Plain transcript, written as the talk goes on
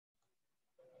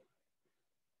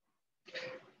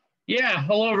Yeah,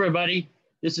 hello everybody.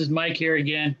 This is Mike here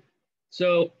again.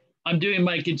 So I'm doing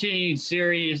my continuing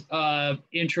series of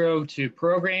intro to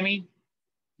programming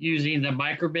using the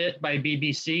MicroBit by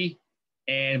BBC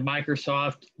and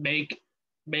Microsoft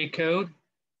MakeCode.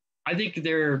 I think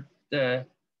they're the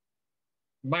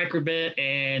MicroBit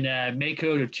and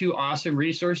MakeCode are two awesome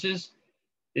resources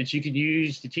that you can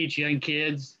use to teach young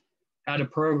kids how to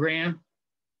program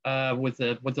with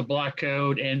the block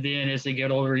code, and then as they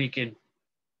get older, you can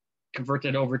convert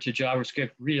that over to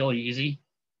JavaScript real easy.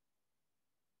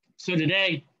 So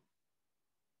today,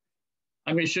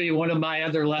 I'm going to show you one of my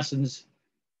other lessons,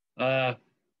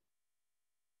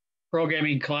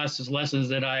 programming classes lessons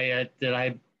that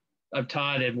I've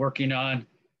taught and working on.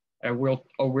 I will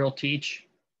teach.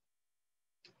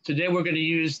 Today we're going to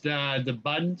use the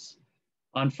buttons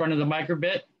on front of the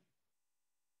MicroBit.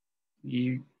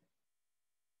 You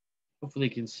hopefully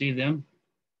can see them.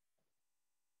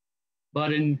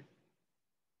 Button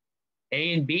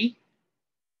A and B.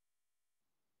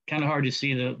 Kind of hard to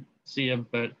see them,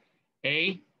 but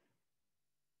A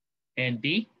and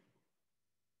B.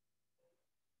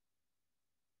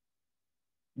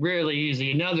 Really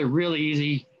easy. Another really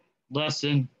easy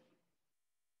lesson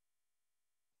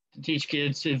to teach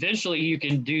kids. Eventually, you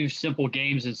can do simple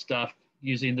games and stuff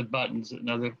using the buttons and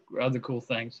other cool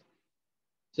things.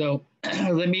 So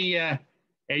let me, as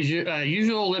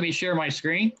usual, let me share my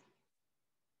screen.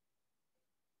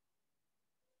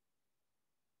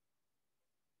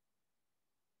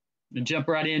 And jump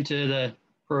right into the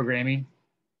programming.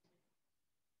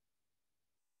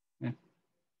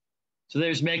 So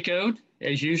there's MakeCode,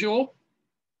 as usual,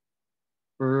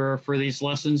 for these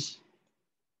lessons.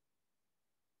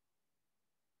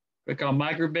 Click on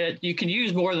MicroBit. You can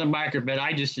use more than MicroBit.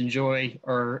 I just enjoy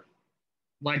or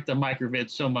like the MicroBit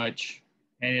so much,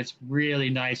 and it's really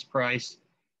nice price.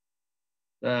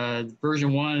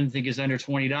 Version 1, I think, is under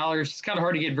 $20. It's kind of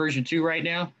hard to get version 2 right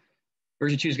now.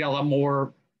 Version 2's got a lot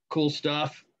more cool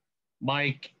stuff,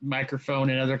 mic,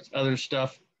 microphone, and other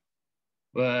stuff,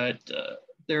 but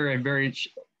they're a very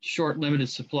short, limited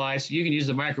supply. So you can use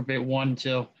the MicroBit 1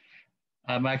 until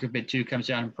MicroBit 2 comes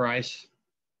down in price,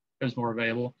 becomes more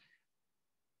available.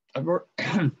 I've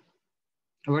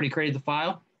already created the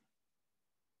file.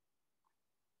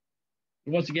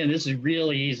 Once again, this is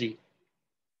really easy.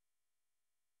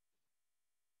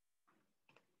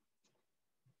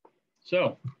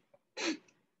 So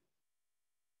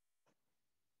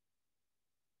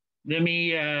let me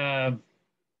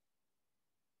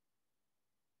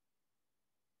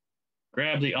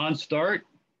grab the on start.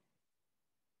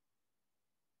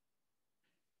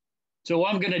 So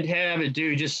what I'm going to have it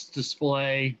do, just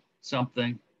display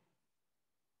something.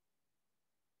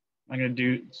 I'm going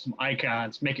to do some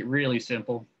icons, make it really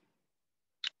simple.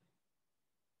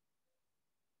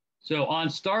 So on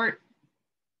start,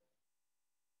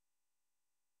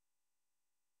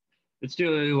 let's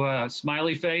do a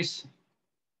smiley face.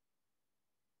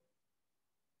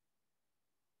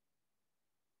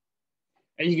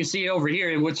 And you can see over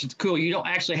here, which is cool, you don't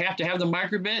actually have to have the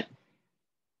MicroBit.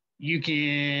 You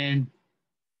can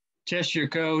test your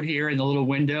code here in the little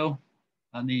window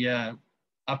on the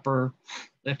upper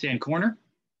left-hand corner.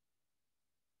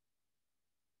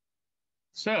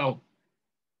 So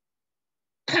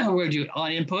we're going to do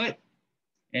on input,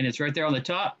 and it's right there on the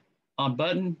top, on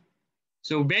button.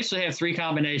 So we basically have 3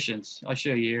 combinations. I'll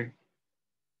show you here.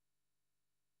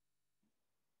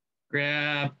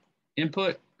 Grab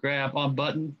input, grab on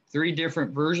button, 3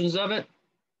 different versions of it.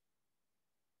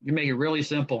 You make it really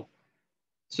simple.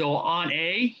 So on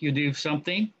A, you do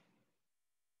something.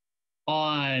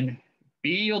 On B,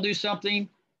 you'll do something.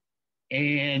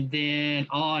 And then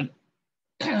on,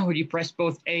 when you press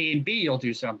both A and B, you'll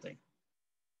do something.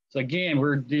 So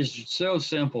again, this is so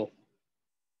simple,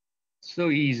 so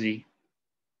easy.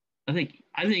 I think,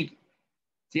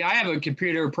 see, I have a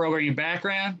computer programming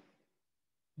background,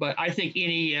 but I think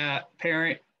any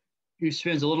parent who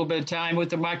spends a little bit of time with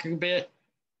the MicroBit,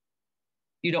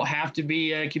 you don't have to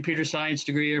be a computer science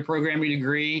degree or programming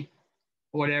degree,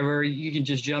 whatever. You can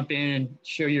just jump in and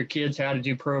show your kids how to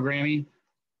do programming.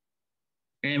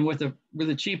 And with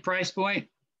a cheap price point,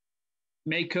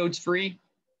 MakeCode's free.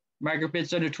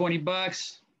 MicroBit's under 20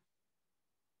 bucks.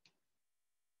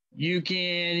 You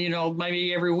can,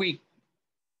 maybe every week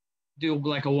do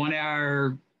like a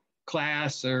 1-hour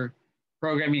class or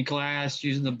programming class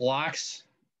using the blocks.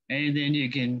 And then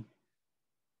you can,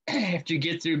 after you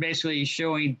get through basically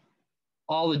showing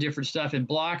all the different stuff in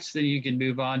blocks, then you can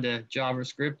move on to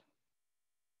JavaScript.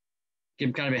 Give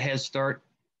them kind of a head start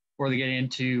before they get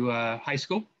into high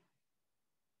school.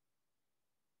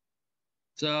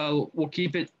 So we'll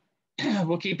keep it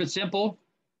simple.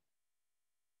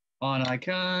 on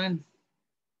icon,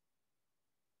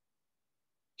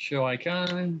 show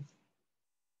icon,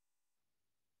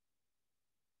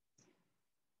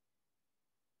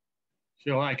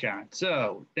 show icon.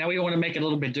 So now we want to make it a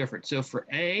little bit different. So for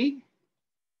A,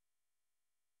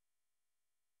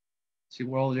 see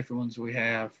what all the different ones we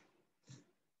have.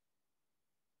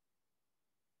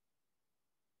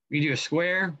 We do a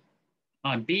square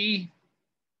on B.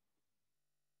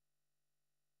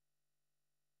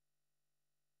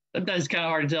 Sometimes it's kind of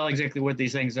hard to tell exactly what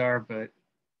these things are, but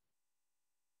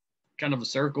kind of a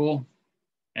circle.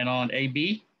 And on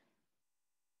AB,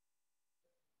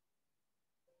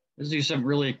 let's do something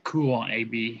really cool on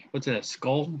AB. What's that, a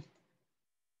skull?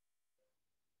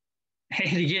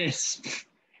 And again,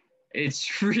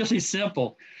 it's really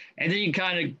simple. And then you can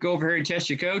kind of go over here and test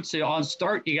your code. So on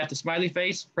start, you got the smiley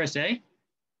face, press A.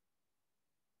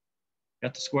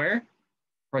 Got the square,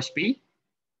 press B.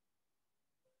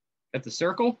 Got the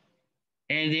circle.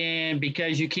 And then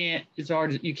because you can't, it's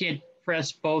hard, you can't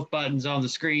press both buttons on the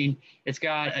screen. It's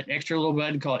got an extra little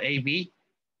button called AB.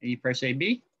 And you press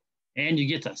AB. And you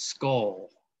get the skull,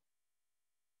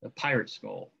 the pirate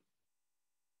skull.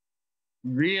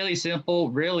 Really simple,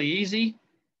 really easy.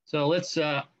 So let's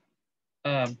go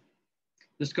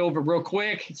over real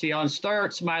quick. See on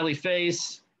start, smiley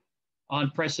face,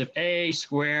 on press of A,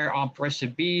 square, on press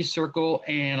of B, circle,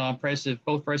 and on press of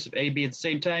both press of A, B at the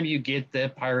same time, you get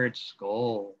the pirate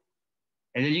skull.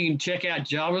 And then you can check out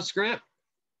JavaScript.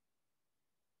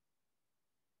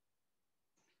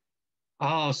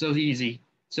 Oh, so easy.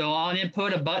 So on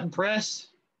input, a button press,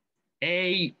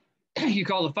 A, you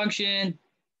call the function,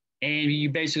 and you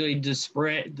basically just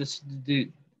spread this,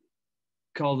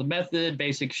 call the method,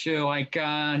 basic show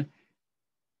icon,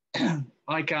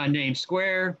 icon name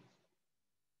square.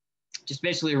 Just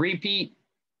basically repeat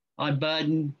on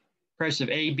button, press of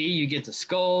A, B, you get the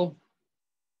skull.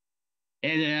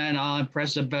 And then on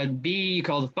press of button B, you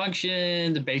call the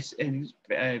function, the base, and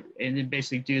then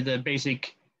basically do the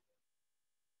basic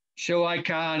show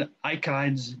icon,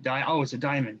 icons, oh, it's a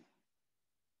diamond.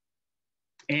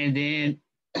 And then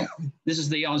this is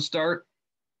the on start,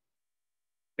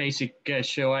 basic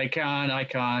show icon,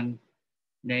 icon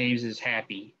names is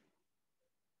happy.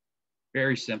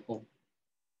 Very simple.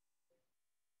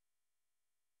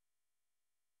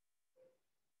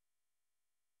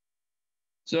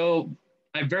 So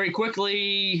I very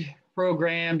quickly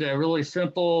programmed a really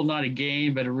simple, not a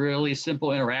game, but a really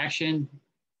simple interaction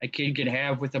a kid can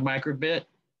have with a MicroBit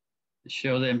to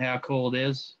show them how cool it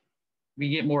is. We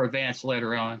get more advanced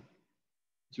later on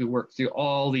as we work through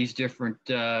all these different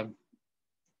types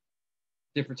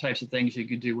of things you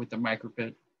could do with the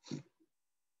MicroBit.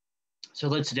 So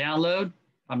let's download.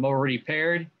 I'm already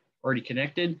paired, already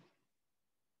connected.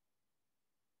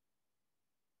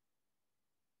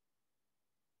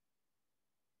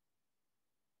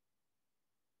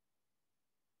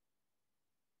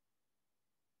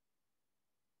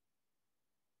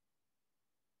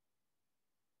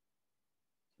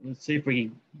 Let's see if we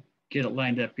can get it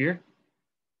lined up here.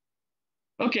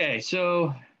 Okay,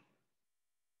 so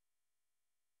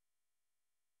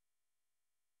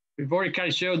we've already kind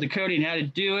of showed the coding how to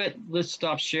do it. Let's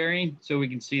stop sharing so we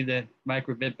can see the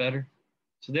MicroBit better.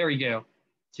 So there we go.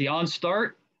 See on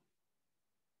start,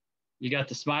 you got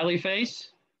the smiley face.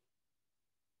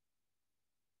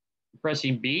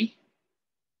 Pressing B,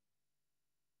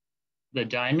 the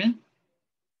diamond.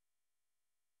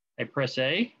 I press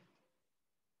A,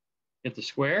 get the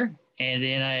square, and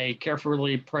then I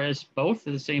carefully press both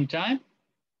at the same time.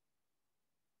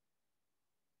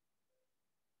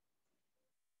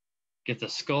 Get the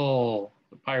skull,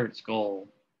 the pirate skull.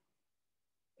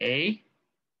 A,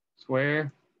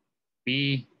 square,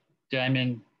 B,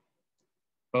 diamond,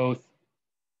 both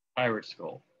pirate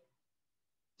skull.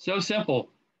 So simple.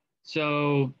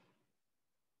 So,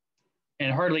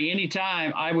 and hardly any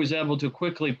time I was able to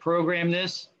quickly program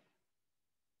this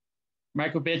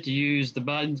MicroBit to use the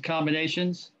button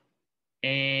combinations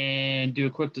and do a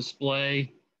quick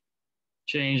display,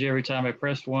 change every time I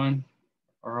pressed one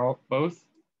or both.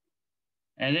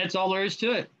 And that's all there is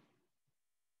to it.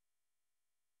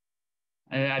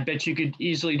 And I bet you could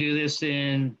easily do this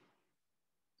in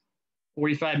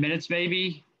 45 minutes,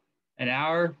 maybe an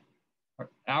hour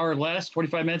less,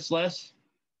 45 minutes less,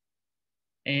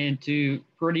 and to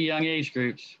pretty young age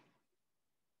groups.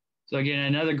 So again,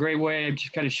 another great way of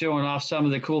just kind of showing off some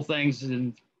of the cool things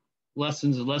and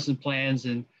lessons and lesson plans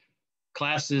and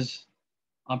classes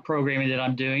on programming that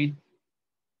I'm doing.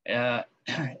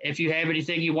 If you have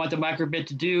anything you want the MicroBit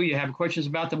to do, you have questions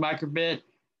about the MicroBit,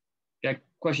 got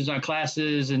questions on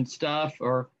classes and stuff,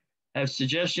 or have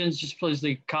suggestions, just please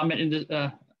leave comment in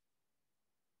the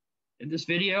in this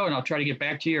video, and I'll try to get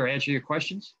back to you or answer your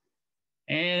questions.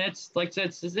 And that's, like I said,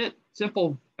 this is it.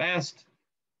 Simple, fast,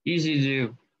 easy to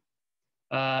do.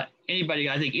 Anybody,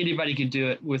 I think anybody can do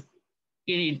it with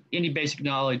any basic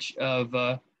knowledge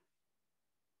of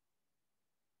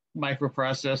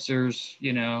microprocessors,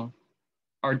 you know,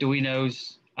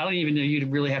 Arduinos. I don't even know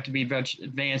you'd really have to be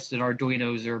advanced in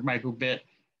Arduinos or MicroBit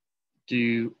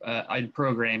to in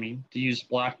programming to use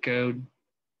block code,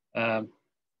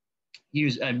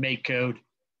 use MakeCode.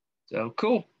 So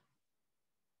cool.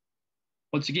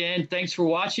 Once again, thanks for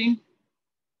watching.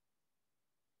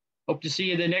 Hope to see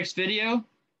you in the next video.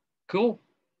 Cool.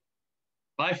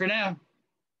 Bye for now.